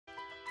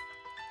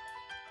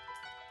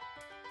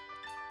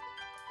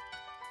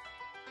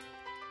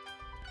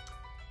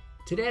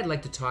Today I'd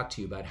like to talk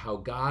to you about how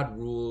God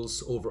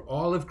rules over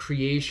all of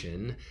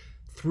creation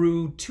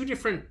through two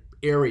different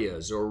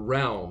areas or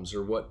realms,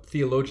 or what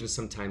theologians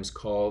sometimes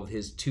call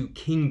his two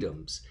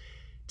kingdoms.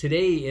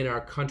 Today in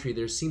our country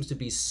there seems to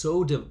be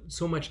so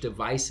much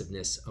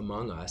divisiveness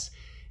among us,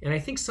 and I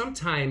think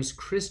sometimes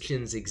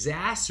Christians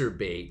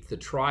exacerbate the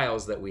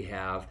trials that we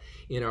have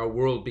in our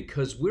world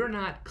because we're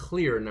not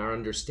clear in our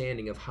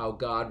understanding of how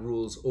God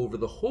rules over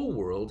the whole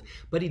world,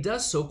 but he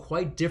does so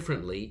quite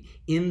differently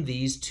in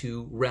these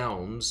two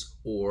realms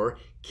or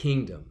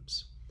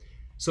kingdoms.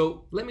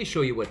 So let me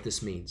show you what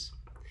this means.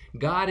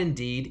 God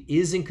indeed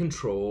is in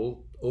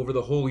control over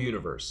the whole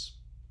universe.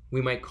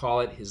 We might call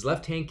it his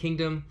left-hand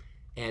kingdom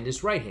and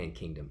his right-hand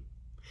kingdom.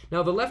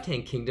 Now the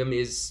left-hand kingdom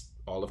is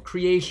all of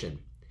creation.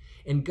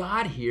 And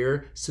God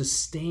here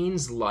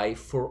sustains life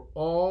for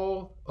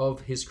all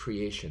of his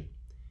creation.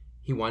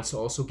 He wants to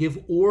also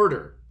give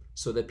order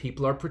so that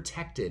people are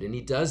protected, and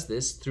he does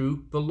this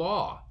through the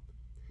law.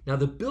 Now,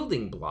 the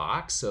building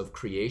blocks of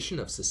creation,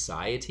 of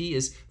society,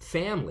 is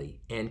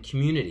family and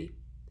community.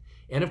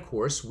 And of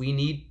course, we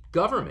need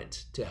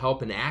government to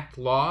help enact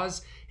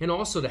laws and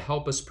also to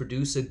help us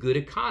produce a good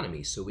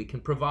economy so we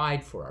can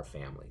provide for our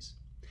families.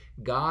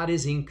 God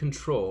is in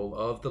control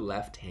of the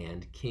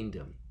left-hand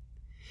kingdom.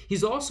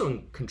 He's also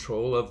in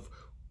control of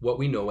what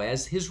we know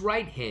as his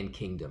right-hand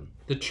kingdom,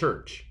 the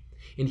church.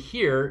 And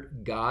here,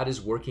 God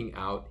is working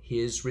out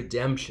his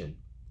redemption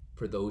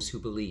for those who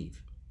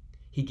believe.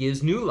 He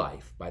gives new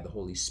life by the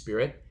Holy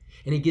Spirit,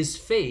 and he gives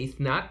faith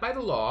not by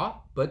the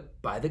law,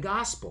 but by the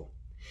gospel.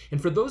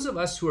 And for those of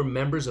us who are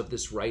members of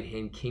this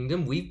right-hand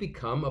kingdom, we've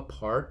become a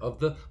part of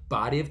the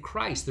body of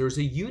Christ. There's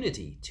a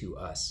unity to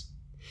us.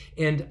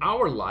 And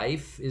our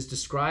life is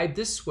described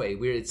this way,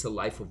 where it's a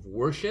life of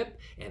worship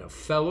and of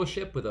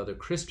fellowship with other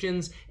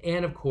Christians,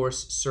 and of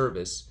course,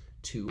 service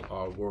to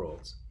our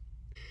world.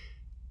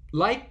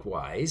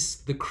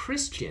 Likewise, the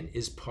Christian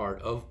is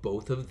part of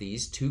both of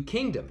these two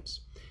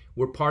kingdoms.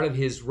 We're part of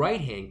his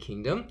right-hand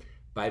kingdom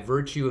by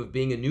virtue of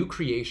being a new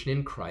creation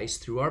in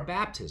Christ through our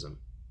baptism.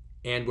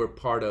 And we're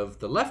part of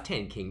the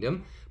left-hand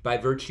kingdom by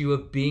virtue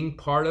of being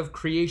part of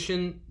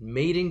creation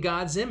made in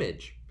God's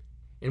image.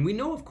 And we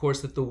know, of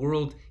course, that the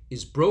world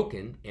is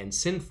broken and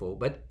sinful,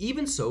 but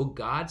even so,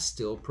 God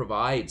still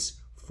provides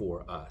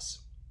for us.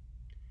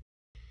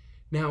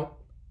 Now,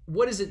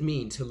 what does it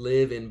mean to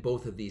live in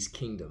both of these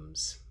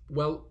kingdoms?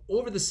 Well,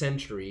 over the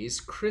centuries,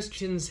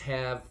 Christians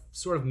have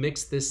sort of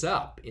mixed this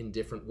up in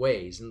different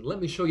ways. And let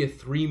me show you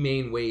three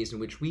main ways in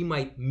which we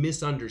might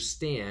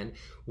misunderstand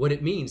what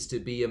it means to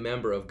be a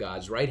member of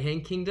God's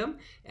right-hand kingdom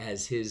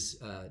as his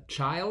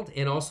child,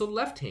 and also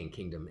left-hand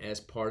kingdom as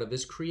part of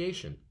his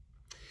creation.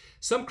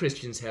 Some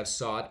Christians have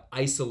sought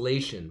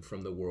isolation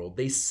from the world.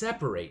 They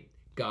separate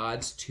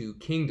God's two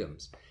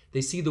kingdoms.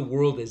 They see the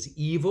world as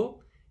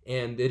evil,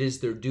 and it is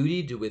their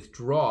duty to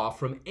withdraw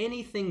from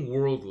anything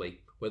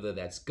worldly, whether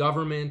that's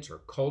government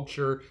or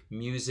culture,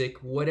 music,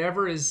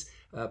 whatever is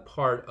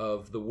part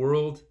of the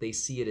world, they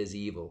see it as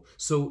evil.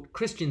 So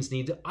Christians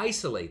need to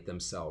isolate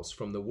themselves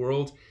from the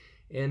world.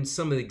 And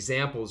some of the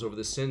examples over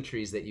the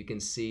centuries that you can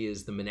see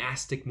is the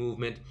monastic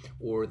movement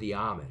or the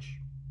Amish.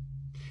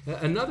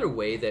 Another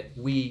way that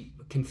we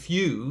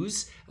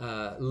confuse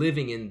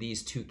living in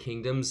these two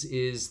kingdoms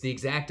is the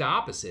exact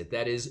opposite.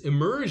 That is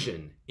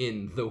immersion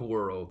in the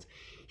world.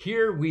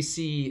 Here we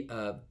see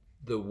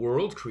the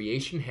world,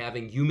 creation,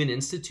 having human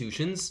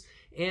institutions,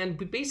 and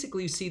we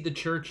basically see the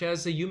church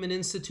as a human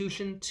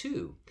institution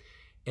too.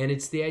 And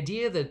it's the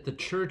idea that the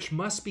church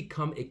must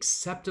become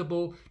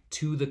acceptable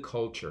to the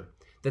culture,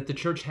 that the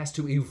church has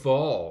to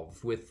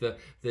evolve with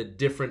the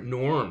different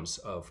norms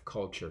of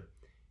culture.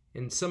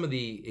 And some of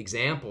the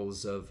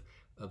examples of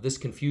this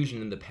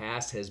confusion in the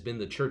past has been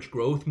the church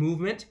growth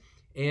movement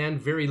and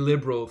very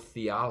liberal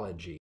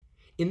theology.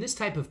 In this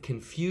type of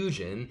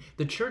confusion,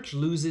 the church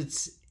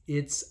loses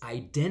its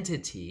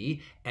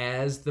identity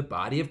as the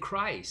body of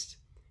Christ.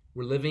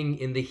 We're living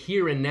in the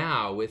here and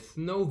now with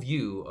no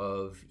view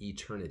of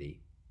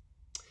eternity.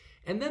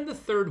 And then the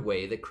third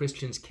way that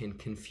Christians can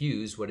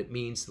confuse what it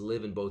means to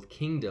live in both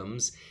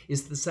kingdoms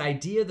is this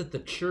idea that the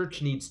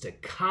church needs to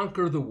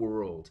conquer the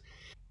world.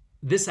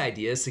 This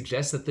idea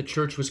suggests that the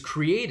church was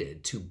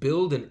created to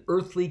build an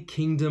earthly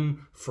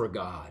kingdom for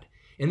God.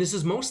 And this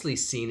is mostly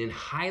seen in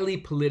highly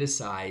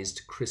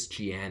politicized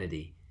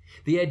Christianity.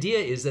 The idea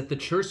is that the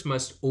church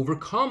must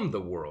overcome the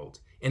world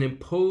and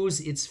impose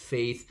its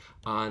faith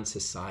on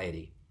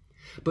society.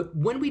 But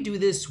when we do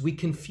this, we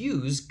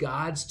confuse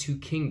God's two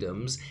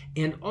kingdoms,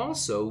 and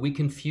also we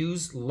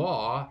confuse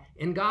law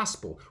and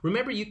gospel.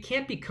 Remember, you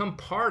can't become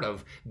part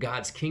of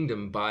God's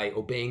kingdom by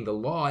obeying the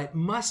law. It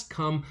must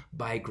come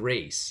by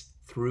grace,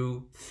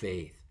 through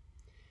faith.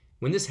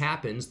 When this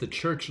happens, the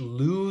church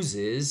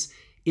loses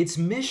its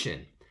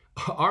mission.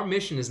 Our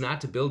mission is not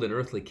to build an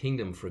earthly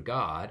kingdom for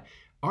God.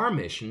 Our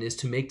mission is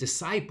to make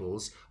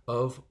disciples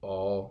of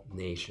all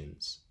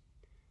nations.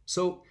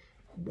 So,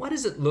 what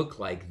does it look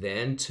like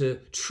then to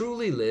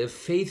truly live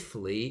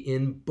faithfully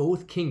in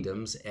both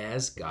kingdoms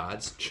as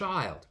God's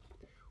child?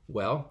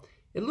 Well,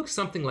 it looks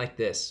something like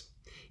this.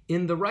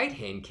 In the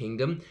right-hand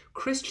kingdom,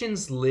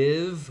 Christians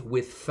live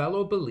with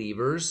fellow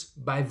believers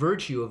by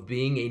virtue of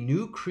being a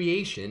new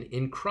creation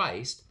in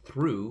Christ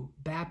through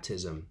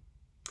baptism.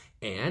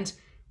 And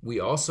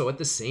we also at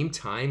the same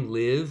time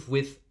live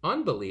with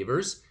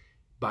unbelievers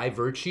by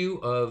virtue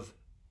of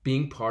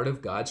being part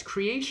of God's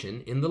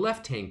creation in the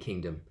left-hand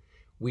kingdom.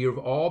 We have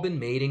all been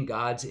made in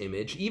God's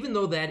image, even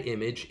though that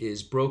image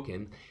is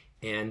broken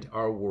and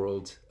our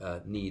world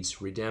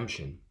needs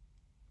redemption.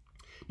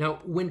 Now,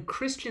 when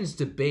Christians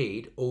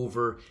debate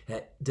over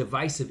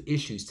divisive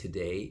issues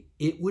today,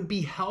 it would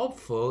be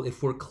helpful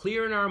if we're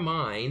clear in our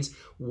minds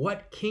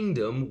what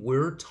kingdom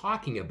we're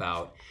talking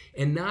about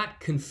and not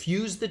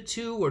confuse the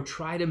two or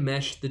try to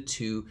mesh the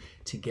two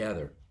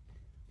together.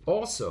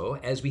 Also,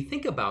 as we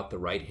think about the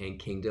right-hand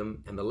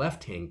kingdom and the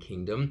left-hand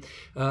kingdom,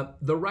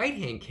 the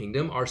right-hand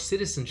kingdom, our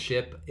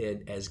citizenship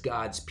as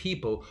God's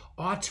people,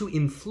 ought to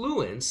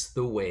influence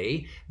the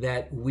way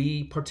that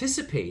we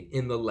participate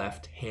in the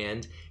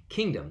left-hand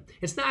kingdom.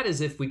 It's not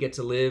as if we get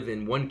to live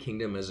in one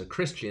kingdom as a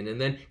Christian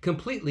and then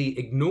completely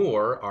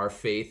ignore our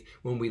faith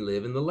when we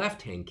live in the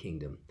left-hand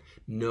kingdom.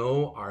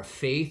 No, our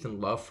faith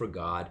and love for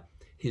God,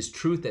 His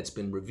truth that's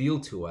been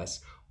revealed to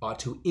us, ought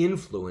to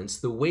influence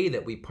the way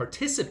that we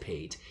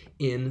participate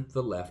in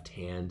the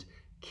left-hand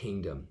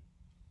kingdom.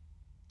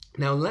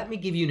 Now, let me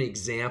give you an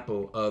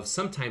example of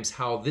sometimes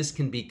how this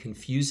can be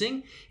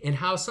confusing and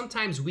how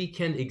sometimes we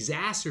can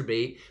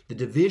exacerbate the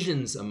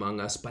divisions among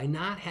us by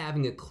not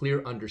having a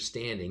clear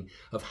understanding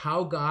of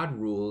how God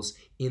rules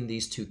in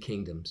these two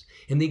kingdoms.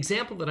 And the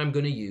example that I'm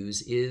going to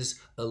use is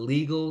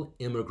illegal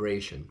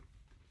immigration.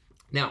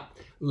 Now,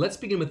 let's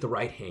begin with the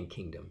right-hand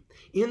kingdom.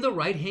 In the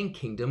right-hand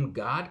kingdom,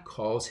 God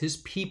calls His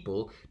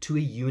people to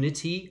a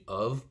unity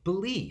of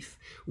belief.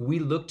 We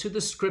look to the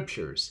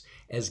Scriptures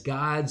as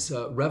God's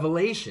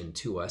revelation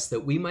to us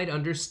that we might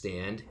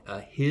understand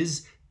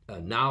His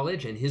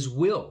knowledge and His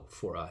will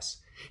for us.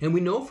 And we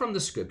know from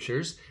the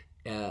Scriptures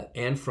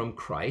and from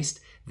Christ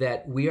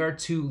that we are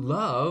to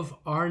love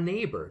our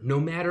neighbor, no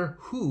matter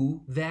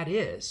who that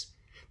is.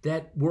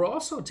 That we're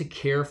also to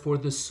care for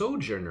the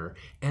sojourner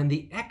and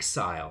the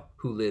exile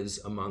who lives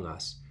among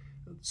us.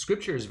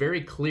 Scripture is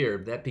very clear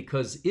that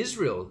because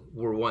Israel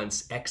were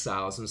once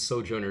exiles and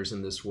sojourners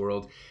in this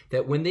world,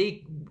 that when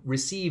they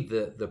received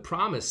the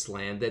promised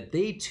land, that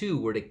they too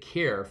were to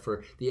care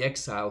for the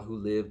exile who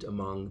lived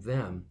among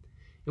them.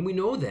 And we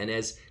know then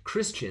as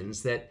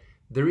Christians that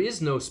there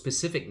is no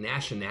specific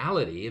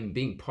nationality in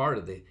being part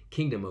of the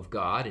kingdom of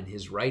God in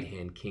His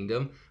right-hand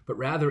kingdom, but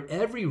rather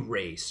every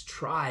race,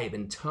 tribe,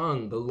 and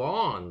tongue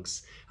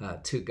belongs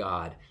to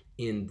God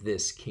in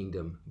this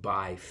kingdom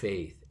by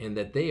faith, and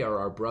that they are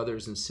our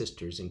brothers and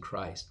sisters in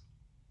Christ.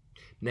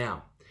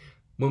 Now,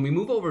 when we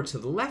move over to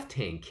the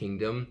left-hand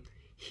kingdom,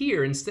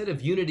 here, instead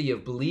of unity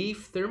of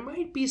belief, there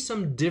might be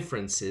some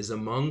differences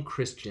among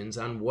Christians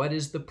on what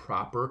is the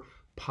proper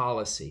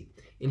policy.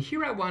 And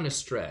here I want to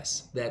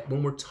stress that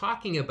when we're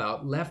talking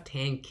about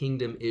left-hand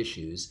kingdom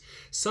issues,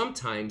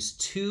 sometimes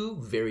two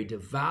very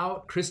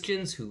devout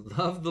Christians who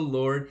love the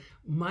Lord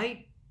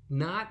might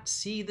not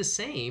see the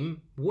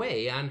same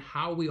way on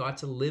how we ought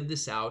to live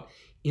this out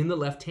in the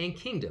left-hand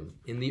kingdom,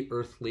 in the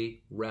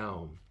earthly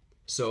realm.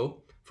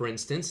 So, for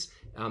instance,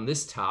 on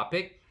this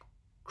topic,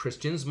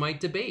 Christians might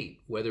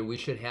debate whether we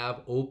should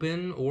have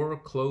open or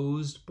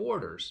closed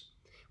borders,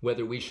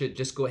 whether we should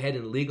just go ahead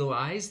and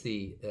legalize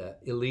the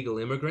illegal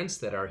immigrants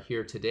that are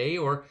here today,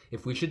 or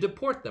if we should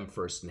deport them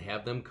first and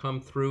have them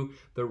come through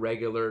the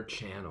regular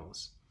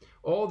channels.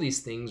 All these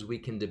things we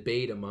can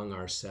debate among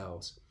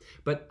ourselves.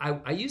 But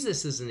I use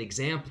this as an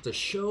example to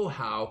show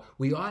how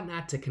we ought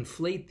not to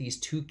conflate these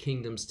two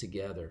kingdoms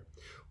together.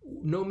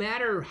 No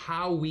matter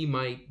how we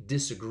might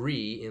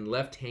disagree in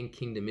left-hand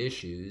kingdom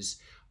issues,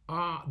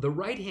 the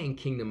right-hand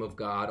kingdom of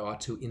God ought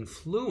to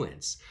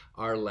influence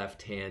our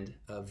left-hand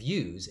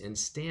views and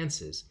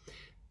stances.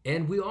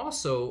 And we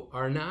also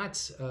are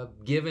not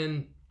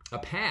given a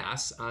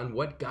pass on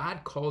what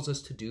God calls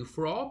us to do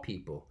for all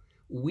people.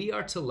 We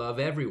are to love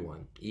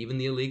everyone, even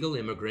the illegal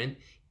immigrant,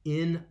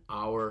 in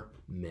our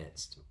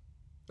midst.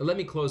 Let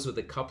me close with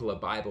a couple of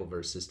Bible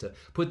verses to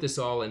put this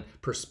all in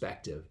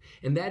perspective.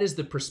 And that is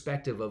the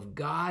perspective of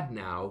God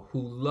now,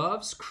 who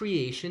loves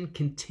creation,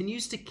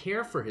 continues to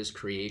care for His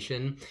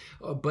creation,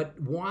 but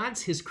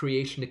wants His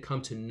creation to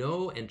come to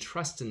know and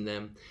trust in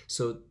them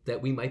so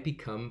that we might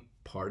become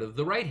part of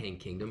the right-hand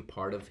kingdom,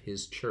 part of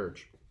His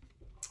church.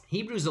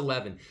 Hebrews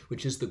 11,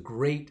 which is the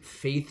great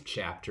faith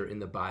chapter in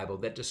the Bible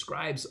that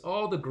describes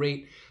all the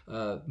great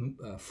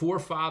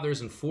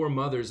forefathers and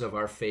foremothers of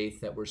our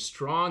faith that were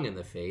strong in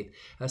the faith,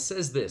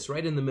 says this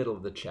right in the middle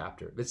of the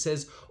chapter. It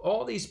says,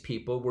 all these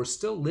people were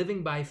still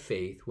living by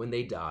faith when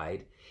they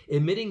died,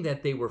 admitting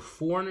that they were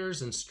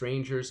foreigners and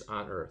strangers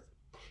on earth.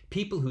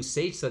 People who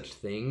say such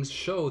things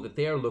show that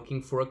they are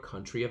looking for a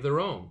country of their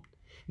own.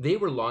 They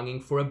were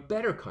longing for a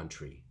better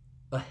country,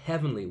 a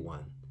heavenly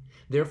one.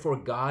 Therefore,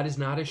 God is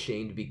not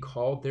ashamed to be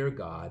called their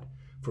God,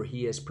 for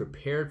He has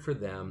prepared for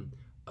them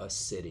a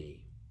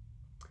city.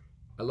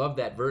 I love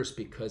that verse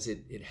because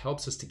it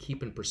helps us to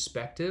keep in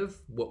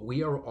perspective what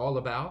we are all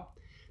about,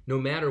 No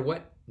matter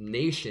what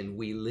nation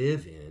we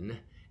live in,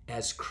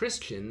 as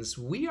Christians,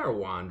 we are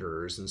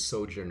wanderers and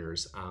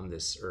sojourners on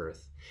this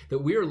earth, that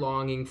we are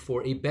longing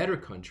for a better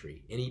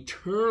country, an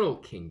eternal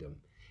kingdom,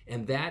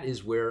 and that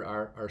is where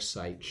our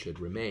sight should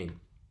remain.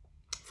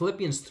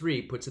 Philippians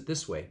 3 puts it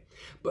this way,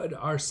 "But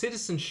our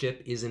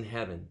citizenship is in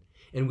heaven,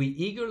 and we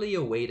eagerly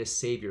await a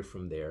Savior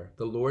from there,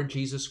 the Lord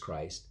Jesus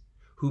Christ,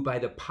 who by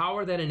the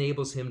power that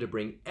enables him to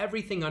bring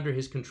everything under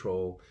his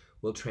control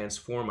will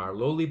transform our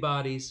lowly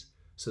bodies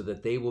so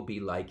that they will be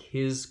like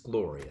his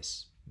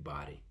glorious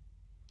body."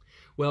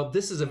 Well,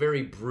 this is a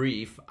very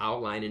brief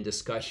outline and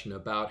discussion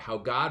about how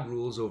God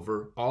rules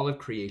over all of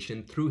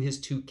creation through his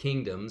two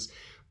kingdoms.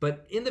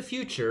 But in the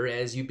future,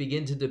 as you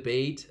begin to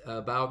debate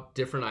about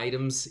different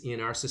items in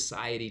our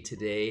society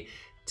today,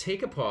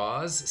 take a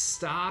pause,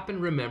 stop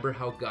and remember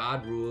how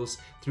God rules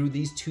through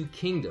these two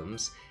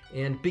kingdoms,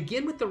 and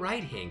begin with the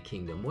right-hand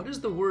kingdom. What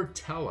does the Word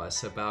tell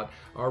us about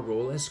our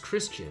role as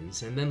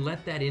Christians? And then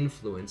let that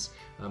influence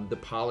the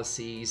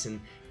policies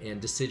and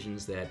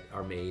decisions that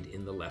are made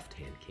in the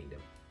left-hand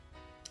kingdom.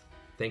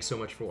 Thanks so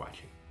much for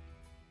watching.